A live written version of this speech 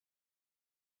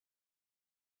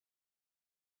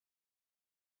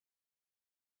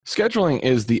Scheduling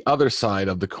is the other side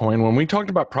of the coin. When we talked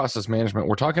about process management,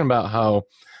 we're talking about how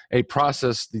a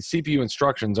process, the CPU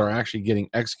instructions are actually getting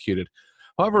executed.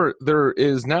 However, there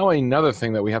is now another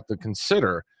thing that we have to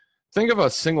consider. Think of a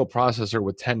single processor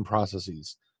with 10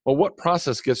 processes. Well, what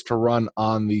process gets to run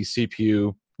on the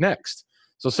CPU next?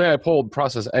 So say I pulled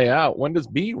process A out, when does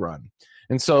B run?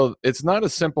 And so it's not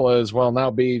as simple as, well,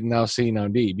 now B, now C, now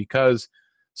D, because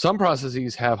some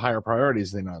processes have higher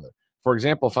priorities than others. For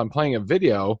example, if I'm playing a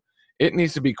video, it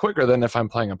needs to be quicker than if I'm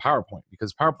playing a PowerPoint,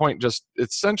 because PowerPoint just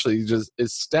essentially just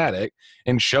is static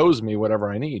and shows me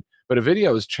whatever I need. But a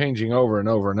video is changing over and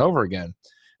over and over again.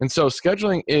 And so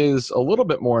scheduling is a little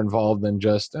bit more involved than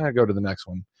just go to the next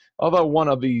one. Although one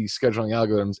of the scheduling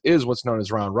algorithms is what's known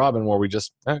as round robin, where we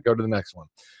just go to the next one.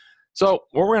 So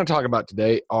what we're going to talk about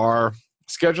today are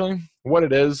scheduling, what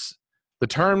it is, the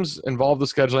terms involved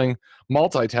with scheduling,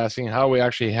 multitasking, how we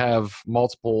actually have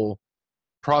multiple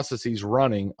processes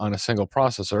running on a single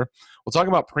processor. We'll talk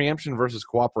about preemption versus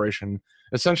cooperation.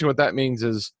 Essentially what that means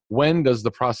is, when does the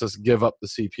process give up the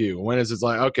CPU? When is it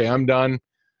like, okay, I'm done,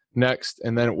 next,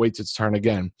 and then it waits its turn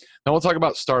again. Then we'll talk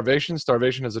about starvation.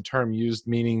 Starvation is a term used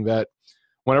meaning that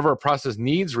whenever a process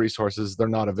needs resources, they're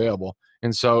not available.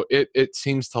 And so it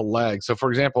seems to lag. So for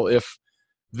example, if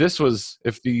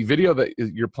the video that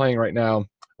you're playing right now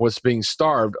was being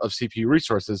starved of CPU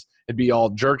resources, it'd be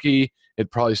all jerky. It'd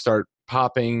probably start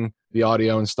popping the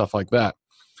audio and stuff like that.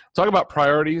 Talk about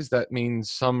priorities. That means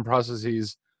some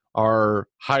processes are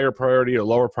higher priority or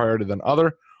lower priority than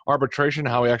other. Arbitration,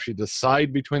 how we actually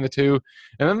decide between the two.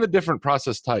 And then the different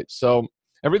process types. So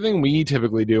everything we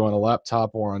typically do on a laptop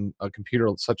or on a computer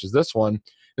such as this one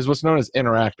is what's known as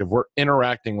interactive. We're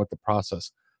interacting with the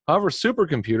process. However,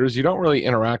 supercomputers, you don't really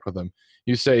interact with them.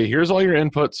 You say, here's all your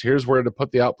inputs, here's where to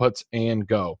put the outputs, and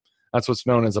go. That's what's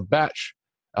known as a batch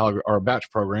or a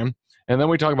batch program. And then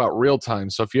we talk about real time.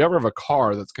 So if you ever have a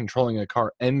car that's controlling a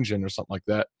car engine or something like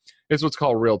that, it's what's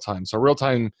called real time. So real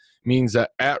time means that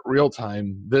at real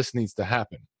time, this needs to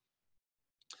happen.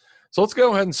 So let's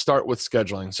go ahead and start with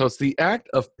scheduling. So it's the act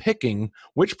of picking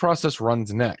which process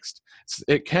runs next.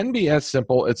 It can be as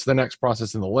simple, it's the next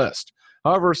process in the list.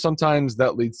 However, sometimes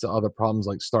that leads to other problems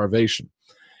like starvation.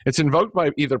 It's invoked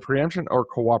by either preemption or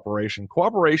cooperation.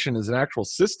 Cooperation is an actual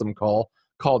system call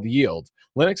called yield.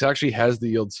 Linux actually has the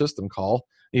yield system call,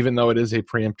 even though it is a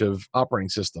preemptive operating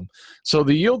system. So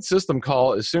the yield system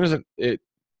call, as soon as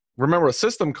remember, a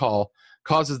system call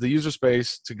causes the user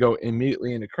space to go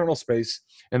immediately into kernel space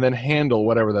and then handle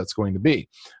whatever that's going to be.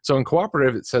 So in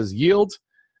cooperative, it says yield.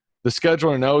 The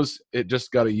scheduler knows it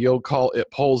just got a yield call. It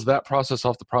pulls that process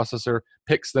off the processor,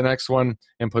 picks the next one,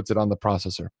 and puts it on the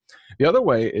processor. The other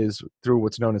way is through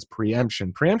what's known as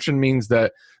preemption. Preemption means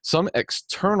that some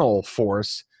external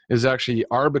force is actually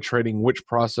arbitrating which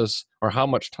process or how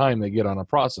much time they get on a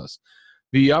process.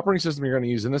 The operating system you're going to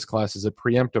use in this class is a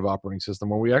preemptive operating system,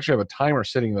 where we actually have a timer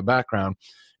sitting in the background,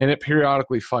 and it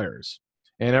periodically fires.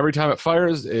 And every time it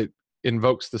fires, it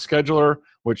invokes the scheduler,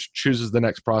 which chooses the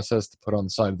next process to put on the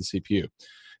side of the CPU.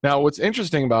 Now, what's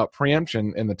interesting about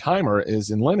preemption and the timer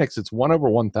is in Linux, it's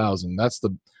 1/1000. That's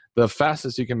the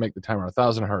fastest you can make the timer,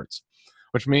 1000 hertz,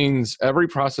 which means every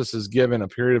process is given a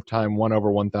period of time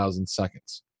 1/1000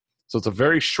 seconds. So it's a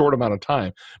very short amount of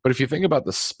time. But if you think about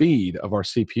the speed of our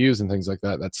CPUs and things like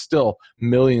that, that's still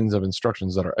millions of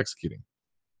instructions that are executing.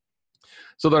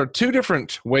 So there are two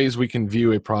different ways we can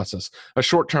view a process. A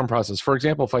short-term process. For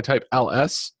example, if I type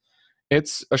ls,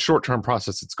 it's a short-term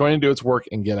process. It's going to do its work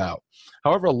and get out.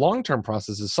 However, a long-term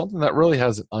process is something that really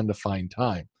has an undefined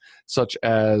time, such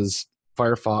as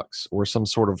Firefox or some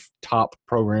sort of top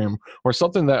program or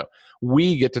something that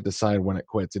we get to decide when it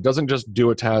quits. It doesn't just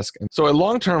do a task. And so a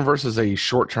long-term versus a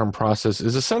short-term process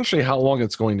is essentially how long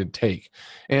it's going to take.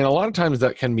 And a lot of times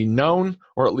that can be known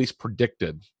or at least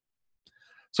predicted.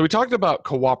 So we talked about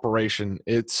cooperation.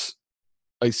 It's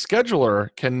a scheduler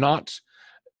cannot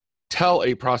tell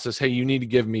a process, hey, you need to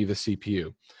give me the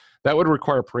CPU. That would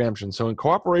require preemption. So in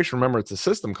cooperation, remember, it's a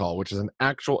system call, which is an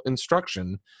actual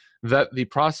instruction that the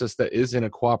process that is in a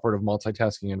cooperative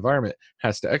multitasking environment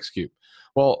has to execute.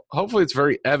 Well, hopefully it's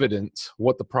very evident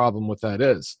what the problem with that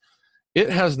is. It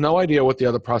has no idea what the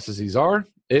other processes are.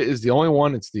 It is the only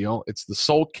one. It's the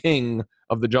sole king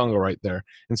of the jungle right there.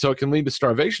 And so it can lead to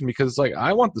starvation because it's like,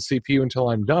 I want the CPU until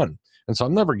I'm done. And so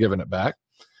I'm never giving it back.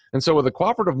 And so with a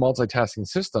cooperative multitasking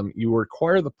system, you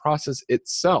require the process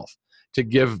itself to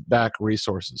give back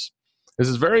resources. This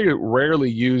is very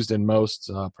rarely used in most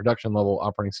production level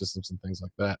operating systems and things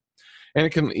like that. And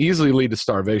it can easily lead to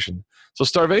starvation. So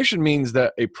starvation means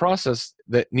that a process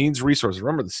that needs resources,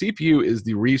 remember the CPU is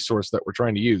the resource that we're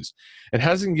trying to use. It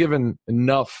hasn't given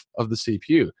enough of the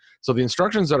CPU. So the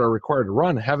instructions that are required to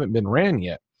run haven't been ran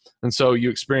yet. And so you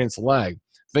experience lag.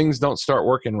 Things don't start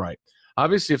working right.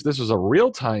 Obviously, if this was a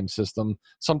real-time system,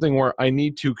 something where I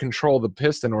need to control the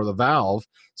piston or the valve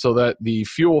so that the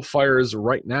fuel fires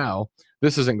right now,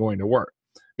 this isn't going to work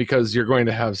because you're going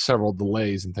to have several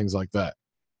delays and things like that.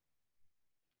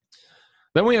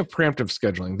 Then we have preemptive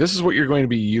scheduling. This is what you're going to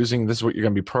be using. This is what you're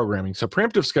going to be programming. So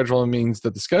preemptive scheduling means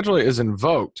that the scheduler is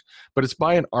invoked, but it's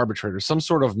by an arbitrator, some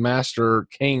sort of master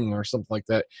king or something like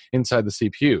that inside the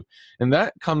CPU. And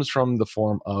that comes from the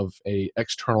form of a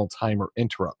external timer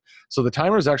interrupt. So the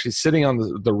timer is actually sitting on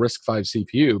the RISC-V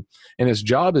CPU, and its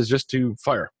job is just to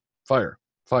fire, fire,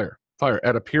 fire, fire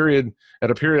at a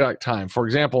periodic time. For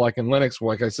example, like in Linux,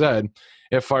 like I said,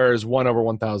 it fires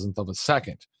 1/1000th of a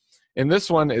second. In this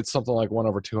one, it's something like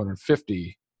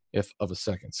 1/250th of a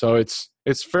second. So it's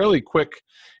fairly quick,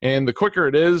 and the quicker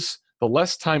it is, the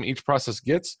less time each process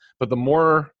gets, but the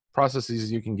more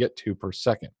processes you can get to per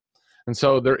second. And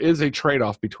so there is a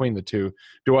trade-off between the two.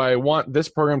 Do I want this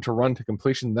program to run to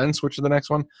completion, then switch to the next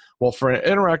one? Well, for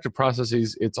interactive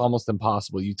processes, it's almost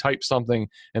impossible. You type something,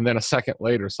 and then a second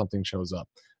later, something shows up.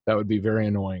 That would be very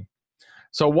annoying.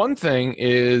 So one thing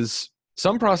is,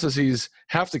 some processes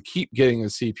have to keep getting the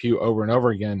CPU over and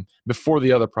over again before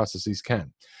the other processes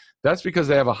can. That's because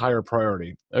they have a higher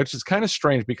priority, which is kind of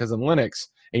strange because in Linux,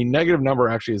 a negative number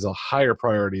actually is a higher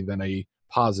priority than a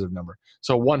positive number.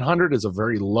 So 100 is a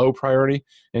very low priority,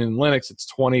 and in Linux, it's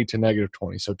 20 to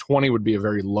 -20. So 20 would be a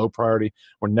very low priority,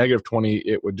 or -20,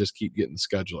 it would just keep getting the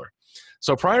scheduler.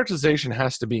 So prioritization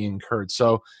has to be incurred.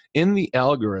 So in the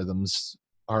algorithms,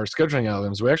 our scheduling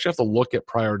algorithms, we actually have to look at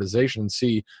prioritization and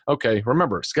see, okay,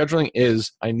 remember, scheduling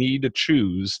is I need to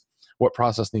choose what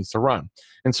process needs to run.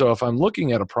 And so if I'm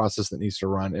looking at a process that needs to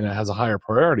run and it has a higher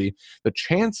priority, the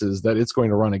chances that it's going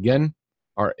to run again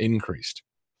are increased.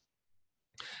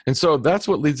 And so that's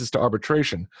what leads us to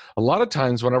arbitration. A lot of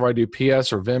times whenever I do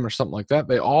PS or Vim or something like that,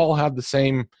 they all have the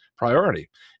same priority.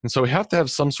 And so we have to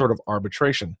have some sort of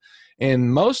arbitration.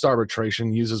 And most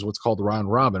arbitration uses what's called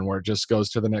round robin, where it just goes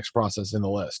to the next process in the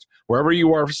list. Wherever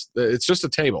you are, it's just a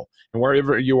table. And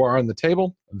wherever you are on the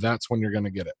table, that's when you're going to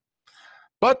get it.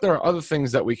 But there are other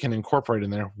things that we can incorporate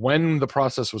in there when the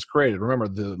process was created. Remember,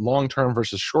 the long-term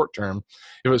versus short-term.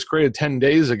 If it was created 10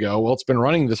 days ago, well, it's been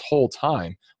running this whole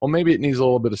time. Well, maybe it needs a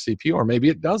little bit of CPU, or maybe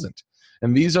it doesn't.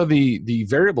 And these are the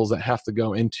variables that have to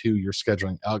go into your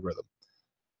scheduling algorithm.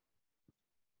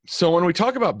 So when we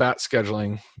talk about batch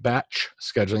scheduling,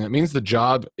 it means the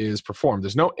job is performed.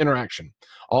 There's no interaction.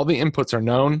 All the inputs are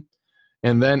known,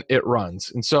 and then it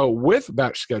runs. And so with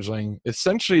batch scheduling,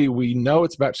 essentially we know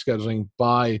it's batch scheduling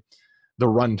by the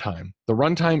runtime. The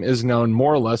runtime is known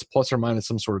more or less, plus or minus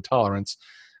some sort of tolerance,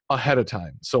 ahead of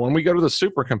time. So when we go to the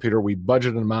supercomputer, we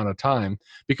budget an amount of time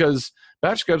because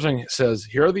batch scheduling says,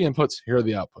 here are the inputs, here are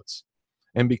the outputs.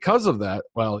 And because of that,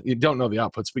 well, you don't know the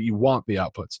outputs, but you want the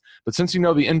outputs. But since you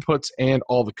know the inputs and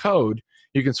all the code,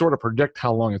 you can sort of predict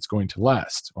how long it's going to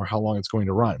last or how long it's going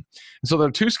to run. And so there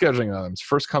are two scheduling items,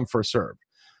 first come, first serve.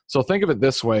 So think of it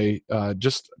this way,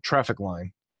 just traffic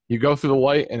line. You go through the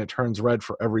light and it turns red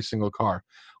for every single car.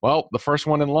 Well, the first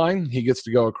one in line, he gets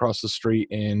to go across the street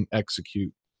and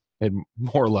execute, and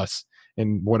more or less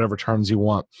in whatever terms you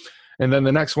want. And then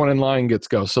the next one in line gets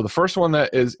go. So the first one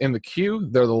that is in the queue,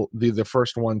 they're the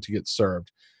first one to get served.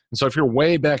 And so if you're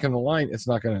way back in the line,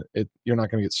 you're not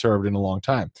gonna get served in a long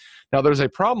time. Now there's a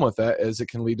problem with that, is it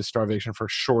can lead to starvation for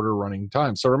shorter running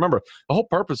time. So remember, the whole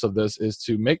purpose of this is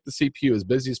to make the CPU as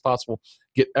busy as possible,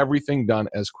 get everything done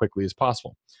as quickly as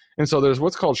possible. And so there's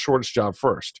what's called shortest job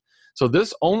first. So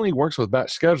this only works with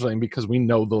batch scheduling because we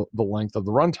know the length of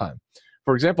the runtime.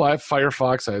 For example, I have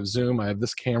Firefox, I have Zoom, I have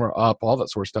this camera up, all that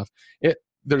sort of stuff.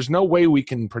 There's no way we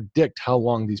can predict how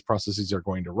long these processes are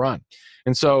going to run.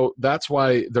 And so that's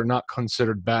why they're not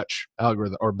considered batch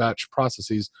algorithm or batch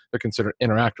processes, they're considered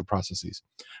interactive processes.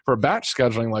 For batch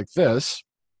scheduling like this,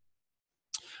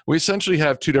 we essentially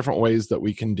have two different ways that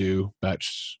we can do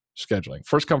batch scheduling.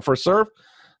 First come, first serve.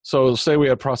 So say we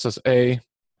have process A,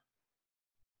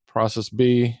 process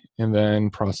B, and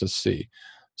then process C.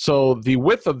 So the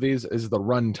width of these is the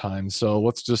runtime. So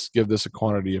let's just give this a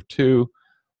quantity of 2.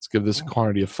 Let's give this a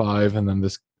quantity of 5, and then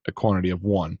this a quantity of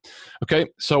 1. Okay,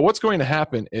 so what's going to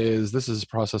happen is this is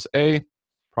process A,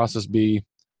 process B,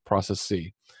 process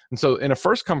C. And so in a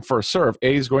first come, first serve,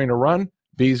 A is going to run,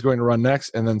 B is going to run next,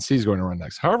 and then C is going to run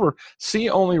next. However, C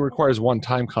only requires one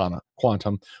time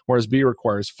quantum, whereas B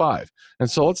requires 5. And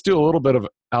so let's do a little bit of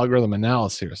algorithm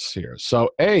analysis here.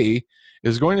 So A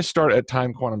is going to start at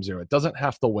time quantum 0. It doesn't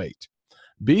have to wait.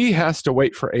 B has to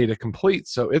wait for A to complete,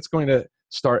 so it's going to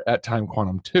start at time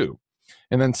quantum 2.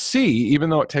 And then C,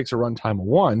 even though it takes a runtime of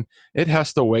 1, it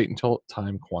has to wait until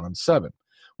time quantum 7.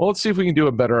 Well, let's see if we can do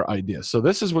a better idea. So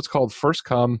this is what's called first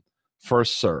come,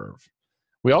 first serve.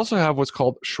 We also have what's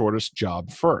called shortest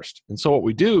job first. And so what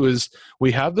we do is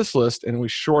we have this list and we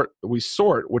sort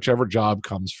whichever job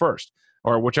comes first,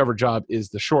 or whichever job is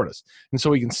the shortest. And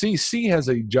so we can see C has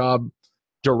a job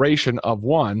duration of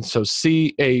 1, so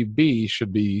CAB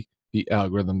should be the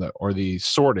algorithm that, or the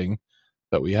sorting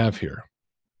that we have here.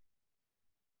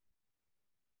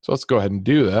 So let's go ahead and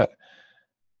do that.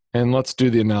 And let's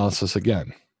do the analysis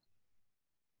again.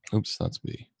 Oops, that's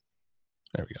B.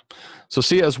 There we go. So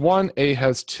C has 1, A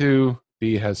has 2,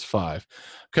 B has 5.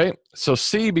 Okay, so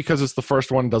C, because it's the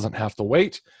first one, doesn't have to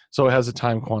wait, so it has a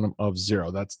time quantum of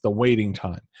 0. That's the waiting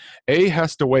time. A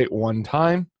has to wait 1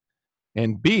 time,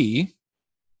 and B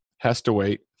has to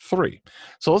wait 3.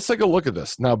 So let's take a look at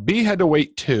this. Now B had to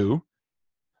wait 2,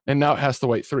 and now it has to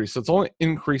wait 3. So it's only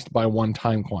increased by 1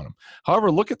 time quantum. However,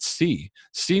 look at C.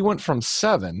 C went from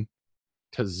 7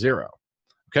 to 0.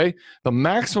 Okay, the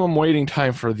maximum waiting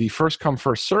time for the first come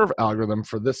first serve algorithm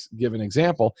for this given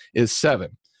example is 7.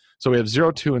 So we have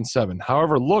 0, 2, and 7.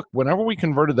 However, look, whenever we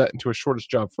converted that into a shortest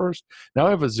job first, now we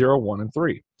have a 0, 1, and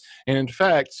 3. And in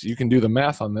fact, you can do the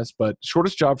math on this, but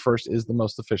shortest job first is the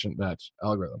most efficient batch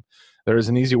algorithm. There is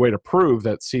an easy way to prove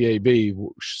that CAB,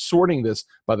 sorting this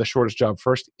by the shortest job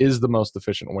first, is the most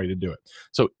efficient way to do it.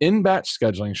 So in batch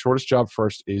scheduling, shortest job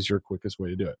first is your quickest way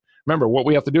to do it. Remember, what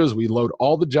we have to do is we load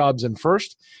all the jobs in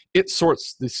first, it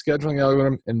sorts the scheduling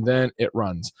algorithm, and then it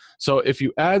runs. So if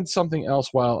you add something else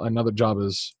while another job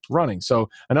is running. So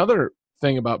another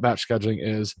thing about batch scheduling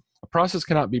is a process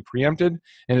cannot be preempted,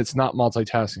 and it's not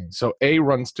multitasking. So A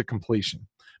runs to completion.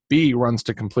 B runs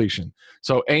to completion.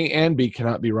 So A and B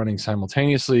cannot be running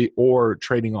simultaneously or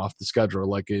trading off the scheduler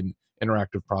like in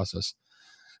interactive process.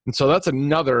 And so that's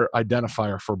another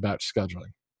identifier for batch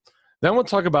scheduling. Then we'll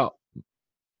talk about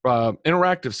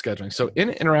interactive scheduling. So in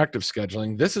interactive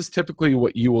scheduling, this is typically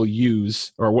what you will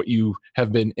use or what you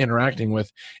have been interacting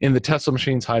with in the Tesla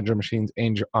machines, Hydra machines,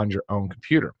 and on your own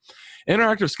computer.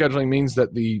 Interactive scheduling means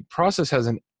that the process has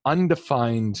an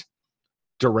undefined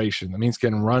duration. That means it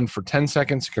can run for 10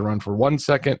 seconds, it can run for 1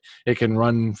 second, it can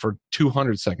run for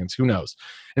 200 seconds, who knows?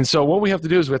 And so what we have to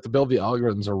do is we have to build the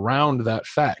algorithms around that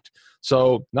fact.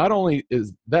 So not only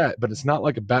is that, but it's not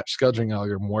like a batch scheduling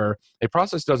algorithm where a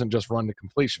process doesn't just run to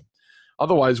completion.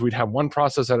 Otherwise, we'd have one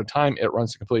process at a time, it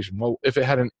runs to completion. Well, if it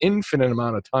had an infinite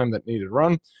amount of time that needed to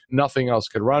run, nothing else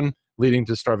could run, leading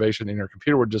to starvation, and your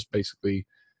computer would just basically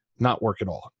not work at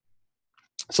all.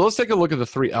 So let's take a look at the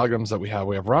 3 algorithms that we have.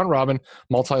 We have round robin,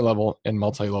 multi-level, and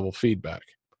multi-level feedback.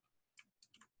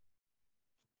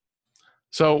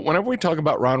 So whenever we talk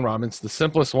about round robin, it's the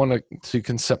simplest one to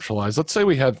conceptualize. Let's say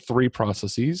we had 3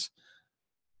 processes.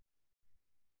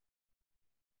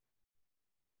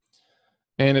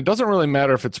 And it doesn't really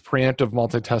matter if it's preemptive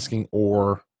multitasking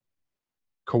or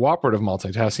cooperative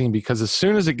multitasking, because as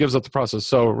soon as it gives up the process,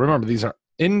 so remember, these are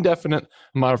indefinite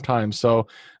amount of time. So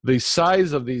the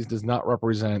size of these does not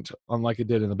represent, unlike it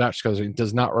did in the batch scheduling,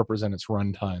 does not represent its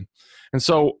runtime. And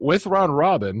so with round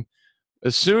robin,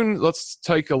 let's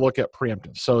take a look at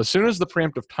preemptive. So as soon as the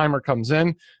preemptive timer comes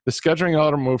in, the scheduling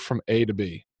algorithm moves from A to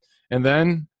B. And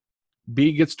then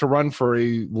B gets to run for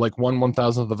like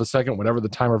 1/1000th of a second, whatever the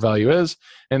timer value is,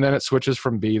 and then it switches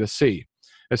from B to C.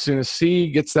 As soon as C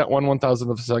gets that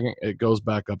 1/1000th of a second, it goes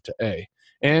back up to A.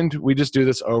 And we just do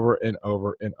this over and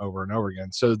over and over and over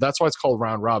again. So that's why it's called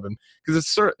round robin, because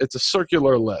it's a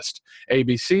circular list.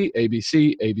 ABC,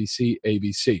 ABC, ABC,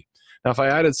 ABC. Now, if I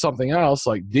added something else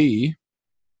like D,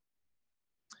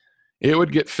 it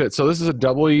would get fit. So this is a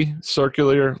doubly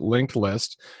circular linked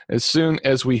list. As soon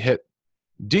as we hit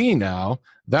D now,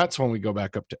 that's when we go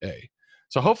back up to A.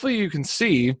 So hopefully you can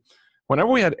see,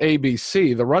 whenever we had A, B,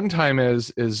 C, the runtime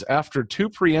is after 2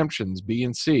 preemptions, B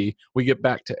and C, we get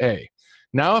back to A.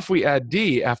 Now if we add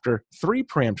D, after 3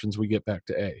 preemptions, we get back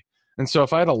to A. And so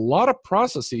if I had a lot of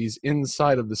processes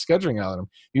inside of the scheduling algorithm,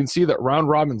 you can see that round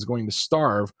robin is going to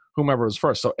starve whomever is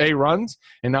first. So A runs,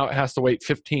 and now it has to wait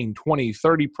 15, 20,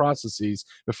 30 processes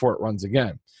before it runs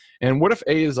again. And what if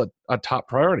A is a top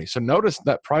priority? So notice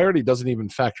that priority doesn't even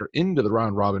factor into the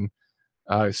round robin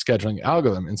scheduling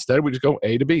algorithm. Instead, we just go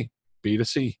A to B, B to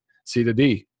C, C to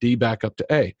D, D back up to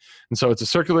A. And so it's a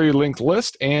circularly linked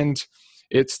list, and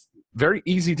it's very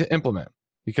easy to implement.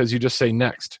 because you just say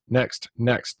next, next,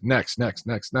 next, next, next,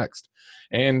 next, next.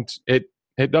 And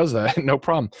it does that, no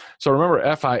problem. So remember,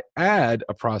 if I add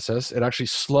a process, it actually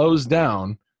slows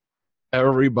down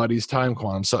everybody's time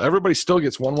quantum. So everybody still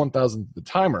gets 1/1000th of the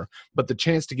timer, but the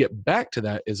chance to get back to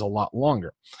that is a lot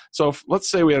longer. So if, let's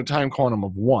say we had a time quantum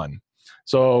of 1.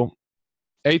 So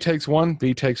A takes 1,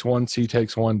 B takes 1, C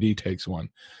takes 1, D takes 1.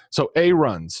 So A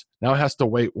runs. Now it has to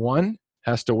wait 1,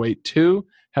 has to wait 2,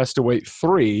 has to wait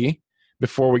 3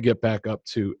 before we get back up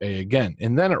to A again.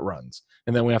 And then it runs.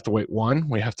 And then we have to wait 1,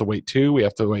 we have to wait 2, we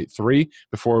have to wait 3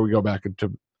 before we go back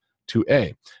to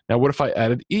A. Now what if I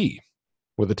added E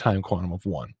with a time quantum of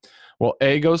 1? Well,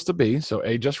 A goes to B, so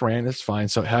A just ran, it's fine.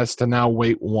 So it has to now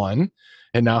wait 1,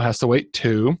 it now has to wait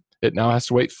 2, it now has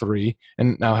to wait 3,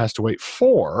 and it now has to wait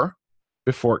 4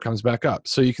 before it comes back up.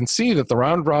 So you can see that the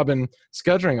round robin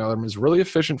scheduling algorithm is really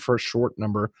efficient for a short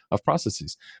number of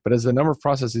processes. But as the number of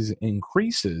processes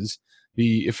increases,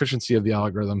 the efficiency of the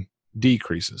algorithm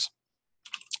decreases.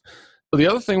 So the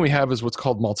other thing we have is what's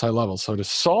called multi-level. So to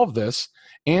solve this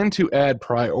and to add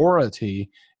priority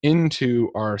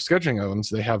into our scheduling algorithms,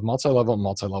 they have multi-level and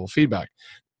multi-level feedback.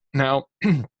 Now,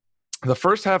 the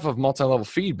first half of multi-level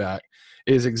feedback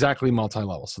is exactly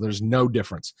multi-level, so there's no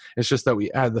difference. It's just that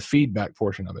we add the feedback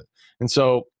portion of it. And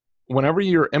so whenever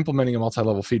you're implementing a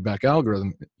multi-level feedback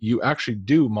algorithm, you actually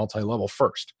do multi-level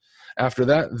first. After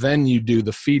that, then you do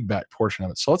the feedback portion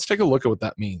of it. So let's take a look at what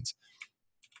that means.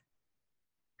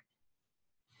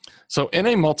 So in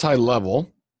a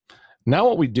multi-level, now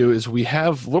what we do is we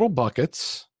have little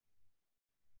buckets,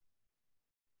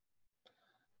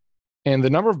 and the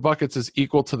number of buckets is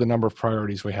equal to the number of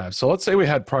priorities we have. So let's say we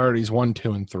had priorities 1,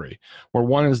 2, and 3, where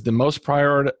 1 is the most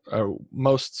priority, or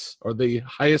the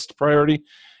highest priority,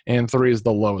 and 3 is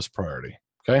the lowest priority.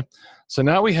 Okay, so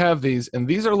now we have these, and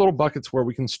these are little buckets where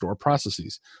we can store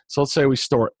processes. So let's say we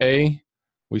store A,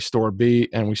 we store B,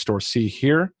 and we store C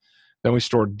here. Then we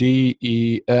store D,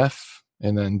 E, F,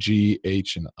 and then G,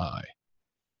 H, and I.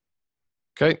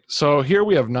 Okay, so here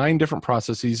we have 9 different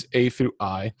processes, A through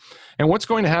I. And what's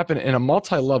going to happen in a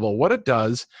multi-level, what it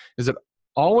does is it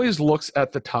always looks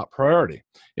at the top priority.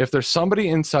 If there's somebody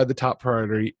inside the top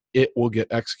priority, it will get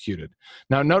executed.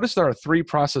 Now notice there are 3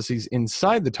 processes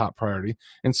inside the top priority.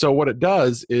 And so what it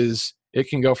does is it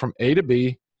can go from A to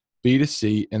B, B to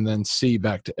C, and then C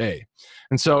back to A.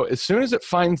 And so as soon as it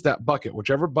finds that bucket,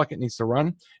 whichever bucket needs to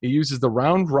run, it uses the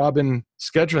round robin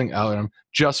scheduling algorithm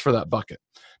just for that bucket.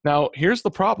 Now, here's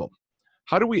the problem.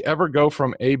 How do we ever go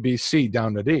from A, B, C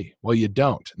down to D? Well, you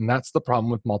don't. And that's the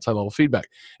problem with multi-level feedback.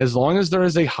 As long as there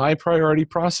is a high priority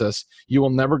process, you will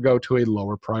never go to a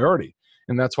lower priority.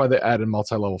 And that's why they added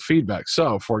multi-level feedback.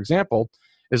 So, for example,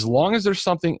 as long as there's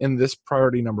something in this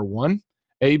priority number 1,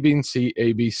 A, B, and C,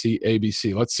 A, B, C, A, B,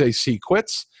 C. Let's say C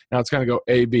quits. Now it's going to go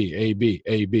A, B, A, B,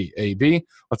 A, B, A, B.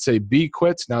 Let's say B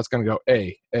quits. Now it's going to go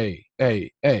A, A,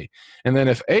 A, A. And then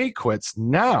if A quits,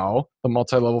 now the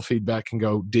multi-level feedback can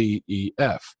go D, E,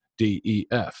 F, D, E,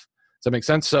 F. Does that make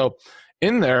sense? So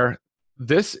in there,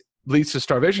 this leads to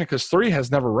starvation because 3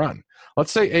 has never run.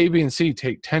 Let's say A, B, and C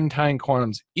take 10 time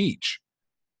quantums each.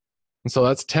 And so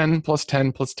that's 10 plus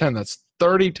 10 plus 10. That's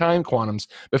 30 time quantums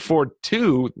before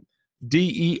 2, D,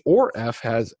 E, or F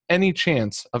has any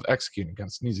chance of executing. Gotta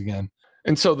sneeze again.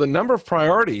 And so the number of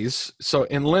priorities, so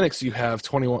in Linux you have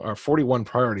 21 or 41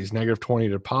 priorities, -20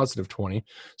 to +20.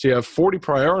 So you have 40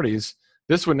 priorities.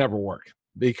 This would never work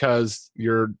because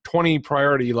your 20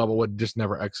 priority level would just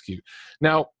never execute.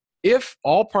 Now, if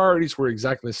all priorities were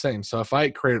exactly the same, so if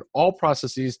I created all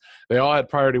processes, they all had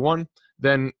priority 1,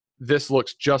 then this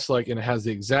looks just like, and it has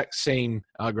the exact same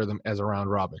algorithm as a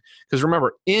round robin. Because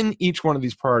remember, in each one of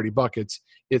these priority buckets,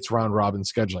 it's round robin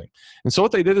scheduling. And so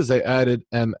what they did is they added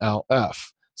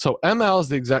MLF. So ML is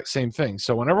the exact same thing.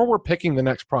 So whenever we're picking the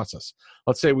next process,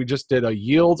 let's say we just did a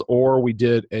yield, or we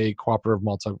did a cooperative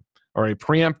or a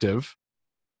preemptive,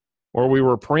 or we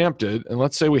were preempted, and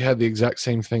let's say we had the exact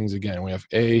same things again. We have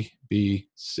A, B,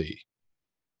 C.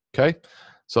 Okay?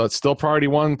 So it's still priority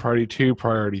 1, priority 2,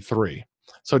 priority 3.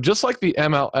 So just like the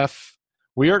MLF,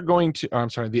 we are going to,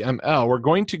 the ML, we're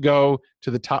going to go to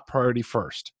the top priority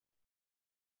first.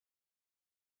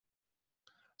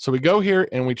 So we go here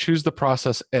and we choose the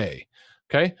process A,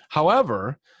 okay?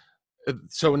 However,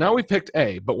 so now we picked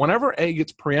A, but whenever A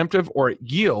gets preemptive or it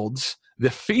yields,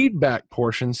 the feedback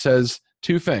portion says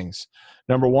 2 things.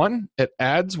 Number 1, it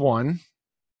adds 1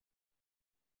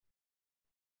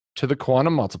 to the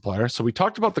quantum multiplier. So we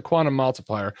talked about the quantum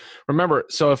multiplier. Remember,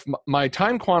 so if my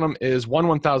time quantum is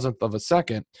 1/1000th of a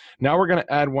second, now we're going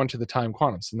to add 1 to the time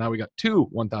quantum. So now we got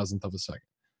 2/1000th of a second.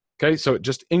 Okay, so it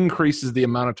just increases the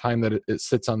amount of time that it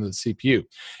sits on the CPU.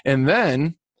 And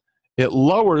then it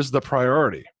lowers the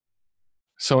priority.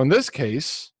 So in this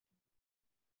case,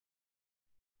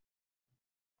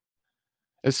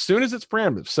 as soon as it's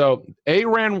preemptive, so A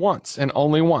ran once and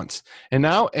only once, and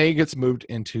now A gets moved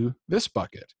into this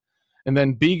bucket. And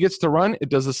then B gets to run, it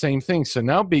does the same thing. So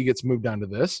now B gets moved down to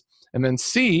this, and then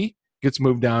C gets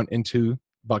moved down into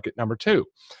bucket number 2.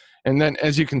 And then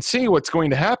as you can see, what's going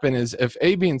to happen is if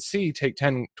A, B, and C take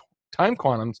 10 time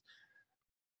quantums,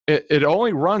 it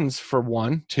only runs for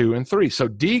 1, 2, and 3. So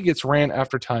D gets ran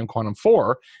after time quantum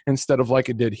 4 instead of like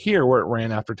it did here where it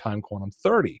ran after time quantum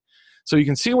 30. So you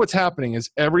can see what's happening is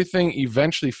everything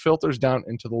eventually filters down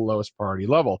into the lowest priority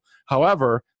level.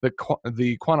 However,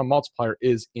 the quantum multiplier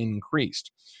is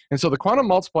increased. And so the quantum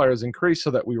multiplier is increased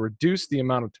so that we reduce the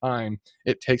amount of time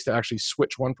it takes to actually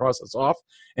switch one process off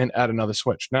and add another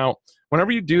switch. Now,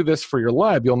 whenever you do this for your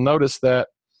lab, you'll notice that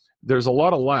there's a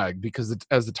lot of lag because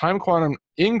as the time quantum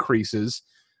increases,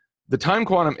 the time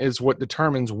quantum is what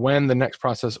determines when the next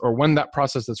process or when that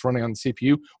process that's running on the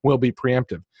CPU will be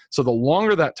preemptive. So the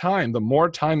longer that time, the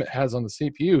more time it has on the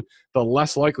CPU, the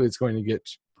less likely it's going to get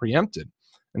preempted.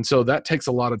 And so that takes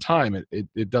a lot of time.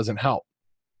 It doesn't help.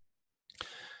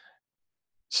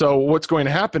 So what's going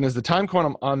to happen is the time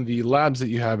quantum on the labs that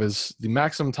you have is the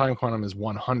maximum time quantum is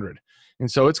 100. And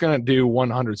so it's going to do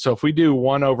 100. So if we do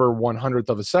 1 over 100th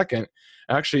of a second,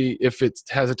 actually, if it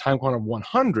has a time quantum of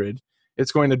 100,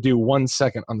 it's going to do 1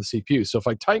 second on the CPU. So if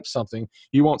I type something,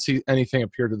 you won't see anything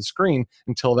appear to the screen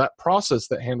until that process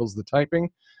that handles the typing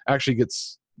actually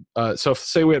gets, so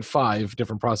say we had 5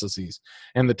 different processes,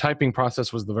 and the typing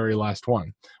process was the very last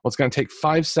one. Well, it's going to take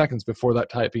 5 seconds before that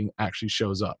typing actually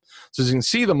shows up. So as you can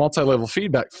see, the multi-level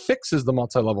feedback fixes the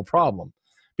multi-level problem.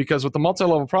 Because with the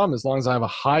multi-level problem, as long as I have a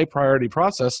high priority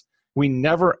process, we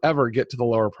never ever get to the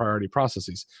lower priority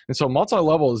processes. And so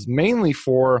multi-level is mainly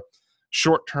for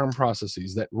short-term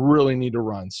processes that really need to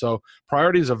run. So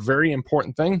priority is a very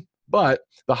important thing, but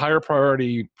the higher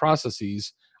priority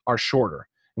processes are shorter.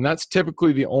 And that's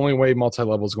typically the only way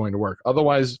multi-level is going to work.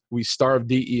 Otherwise, we starve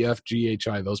D, E, F, G, H,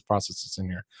 I, those processes in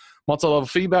here. Multi-level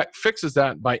feedback fixes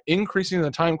that by increasing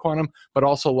the time quantum, but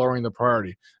also lowering the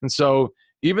priority. And so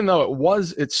even though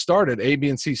it started, A, B,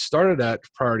 and C started at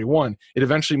priority 1, it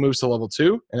eventually moves to level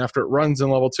 2, and after it runs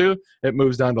in level 2, it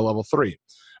moves down to level 3.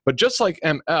 But just like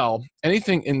ML,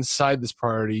 anything inside this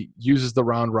priority uses the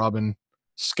round-robin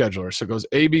scheduler. So it goes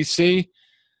A, B, C.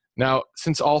 Now,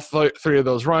 since all 3 of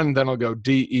those run, then I'll go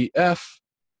D, E, F,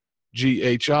 G,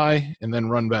 H, I, and then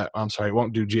run back. I'm sorry, it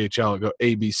won't do G, H, I. It'll go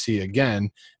A, B, C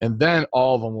again, and then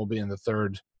all of them will be in the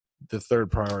third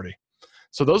priority.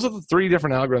 So those are the 3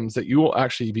 different algorithms that you will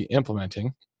actually be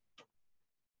implementing.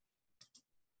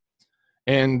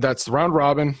 And that's round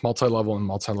robin, multi-level, and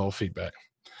multi-level feedback.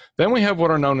 Then we have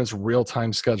what are known as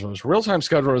real-time schedulers. Real-time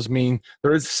schedulers mean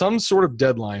there is some sort of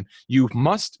deadline. You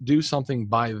must do something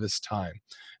by this time.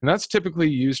 And that's typically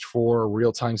used for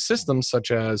real-time systems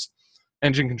such as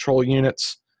engine control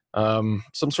units, some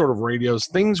sort of radios,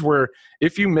 things where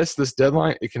if you miss this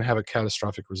deadline, it can have a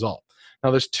catastrophic result. Now,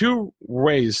 there's 2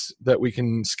 ways that we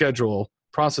can schedule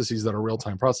processes that are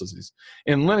real-time processes.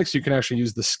 In Linux, you can actually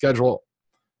use the schedule.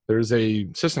 There's a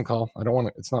system call.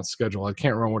 It's not schedule. I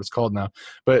can't remember what it's called now.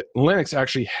 But Linux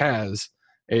actually has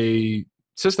a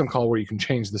system call where you can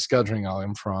change the scheduling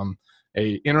algorithm from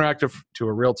a interactive to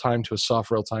a real-time to a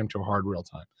soft real-time to a hard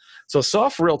real-time. So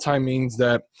soft real-time means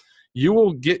that you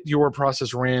will get your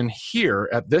process ran here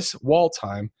at this wall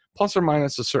time plus or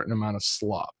minus a certain amount of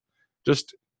slop.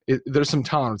 There's some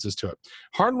tolerances to it.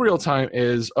 Hard real time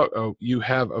is, you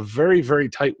have a very, very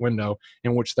tight window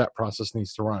in which that process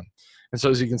needs to run. And so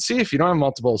as you can see, if you don't have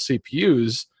multiple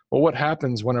CPUs, well, what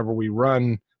happens whenever we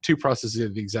run 2 processes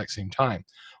at the exact same time?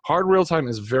 Hard real time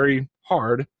is very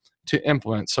hard to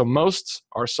implement. So most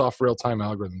are soft real time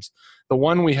algorithms. The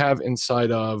one we have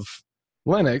inside of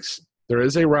Linux, there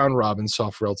is a round robin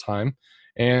soft real time,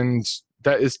 and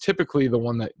that is typically the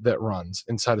one that runs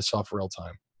inside of soft real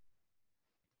time.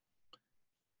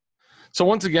 So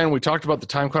once again, we talked about the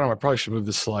time quantum. I probably should move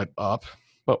this slide up,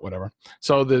 but whatever.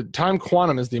 So the time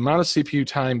quantum is the amount of CPU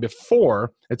time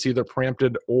before it's either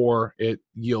preempted or it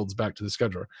yields back to the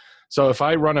scheduler. So if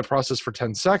I run a process for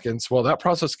 10 seconds, well, that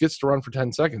process gets to run for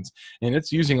 10 seconds, and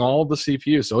it's using all of the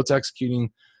CPU. So it's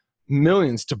executing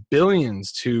millions to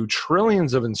billions to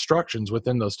trillions of instructions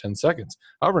within those 10 seconds.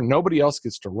 However, nobody else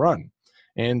gets to run.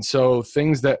 And so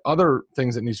other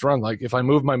things that needs to run, like if I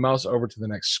move my mouse over to the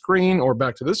next screen or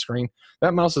back to this screen,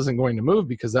 that mouse isn't going to move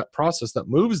because that process that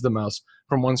moves the mouse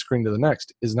from one screen to the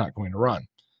next is not going to run.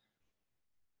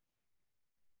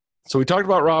 So we talked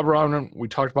about round robin, we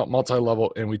talked about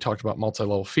multi-level, and we talked about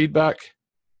multi-level feedback.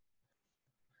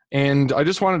 And I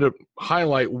just wanted to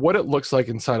highlight what it looks like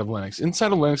inside of Linux.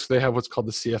 Inside of Linux, they have what's called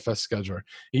the CFS scheduler.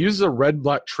 It uses a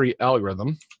red-black tree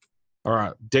algorithm, or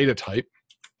a data type.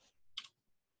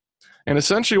 And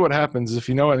essentially what happens is, if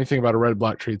you know anything about a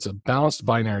red-black tree, it's a balanced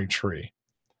binary tree.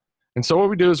 And so what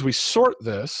we do is we sort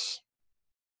this.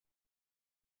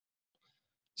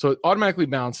 So it automatically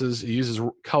balances. It uses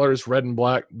colors red and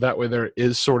black. That way there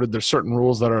is sorted. There's certain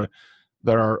rules that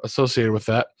are associated with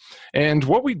that. And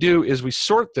what we do is we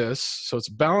sort this so it's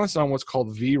balanced on what's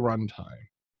called V runtime.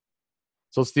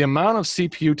 So it's the amount of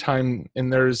CPU time,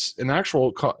 and there's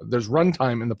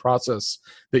runtime in the process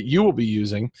that you will be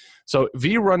using. So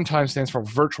V runtime stands for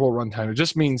virtual runtime. It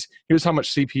just means here's how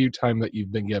much CPU time that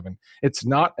you've been given. It's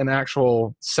not an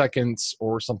actual seconds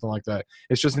or something like that.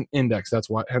 It's just an index. That's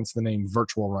why, hence the name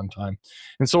virtual runtime.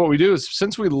 And so what we do is,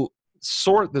 since we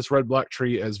sort this red-black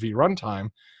tree as V runtime,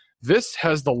 this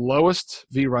has the lowest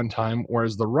V runtime,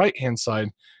 whereas the right-hand side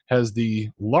has the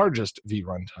largest V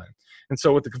runtime. And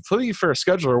so with the completely fair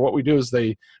scheduler, what we do is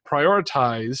they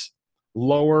prioritize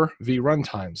lower V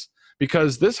runtimes,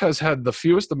 because this has had the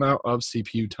fewest amount of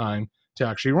CPU time to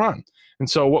actually run. And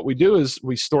so what we do is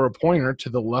we store a pointer to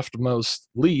the leftmost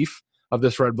leaf of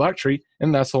this red-black tree,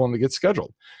 and that's the one that gets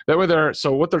scheduled. That way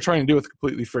so what they're trying to do with the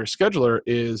completely fair scheduler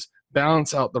is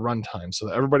balance out the runtime so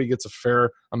that everybody gets a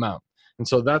fair amount. And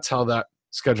so that's how that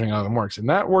scheduling algorithm works. And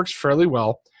that works fairly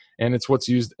well, and it's what's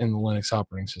used in the Linux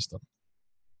operating system.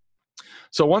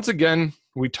 So once again,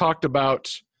 we talked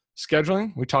about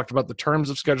scheduling. We talked about the terms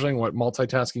of scheduling, what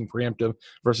multitasking, preemptive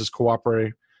versus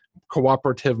cooperative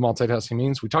multitasking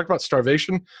means. We talked about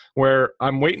starvation, where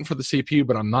I'm waiting for the CPU,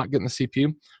 but I'm not getting the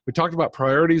CPU. We talked about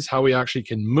priorities, how we actually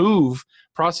can move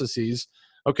processes.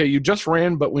 Okay, you just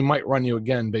ran, but we might run you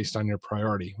again based on your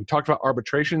priority. We talked about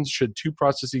arbitrations. Should two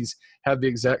processes have the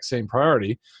exact same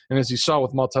priority? And as you saw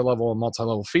with multi-level and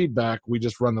multi-level feedback, we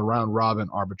just run the round-robin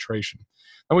arbitration.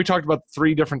 And we talked about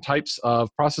 3 different types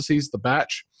of processes. The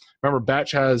batch. Remember,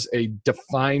 batch has a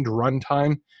defined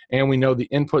runtime, and we know the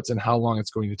inputs and how long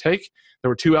it's going to take. There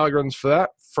were 2 algorithms for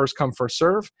that: first come, first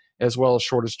serve, as well as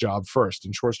shortest job first.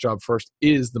 And shortest job first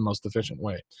is the most efficient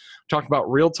way. We talked about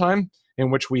real time,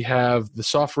 in which we have the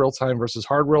soft real time versus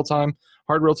hard real time.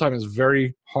 Hard real time is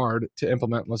very hard to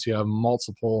implement unless you have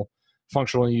multiple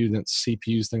functional units,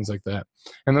 CPUs, things like that.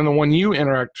 And then the one you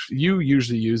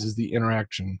usually use is the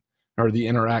interaction, or the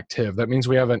interactive. That means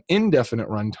we have an indefinite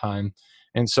runtime.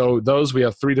 And so those, we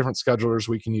have 3 different schedulers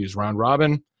we can use: round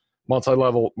robin,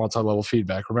 multi-level, multi-level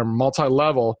feedback. Remember,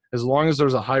 multi-level, as long as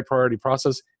there's a high priority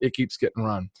process, it keeps getting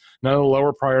run. None of the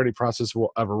lower priority process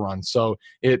will ever run. So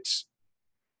it's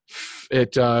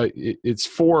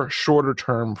for shorter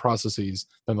term processes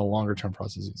than the longer term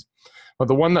processes. But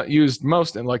the one that used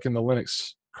most, and like in the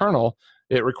Linux kernel,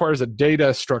 it requires a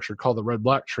data structure called the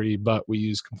red-black tree, but we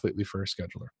use completely fair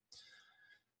scheduler.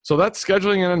 So that's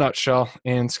scheduling in a nutshell.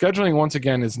 And scheduling, once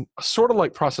again, is sort of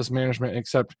like process management,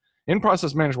 except in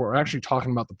process management, we're actually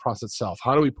talking about the process itself.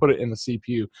 How do we put it in the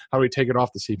CPU? How do we take it off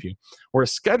the CPU?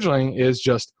 Whereas scheduling is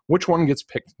just which one gets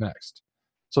picked next.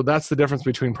 So that's the difference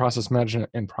between process management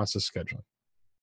and process scheduling.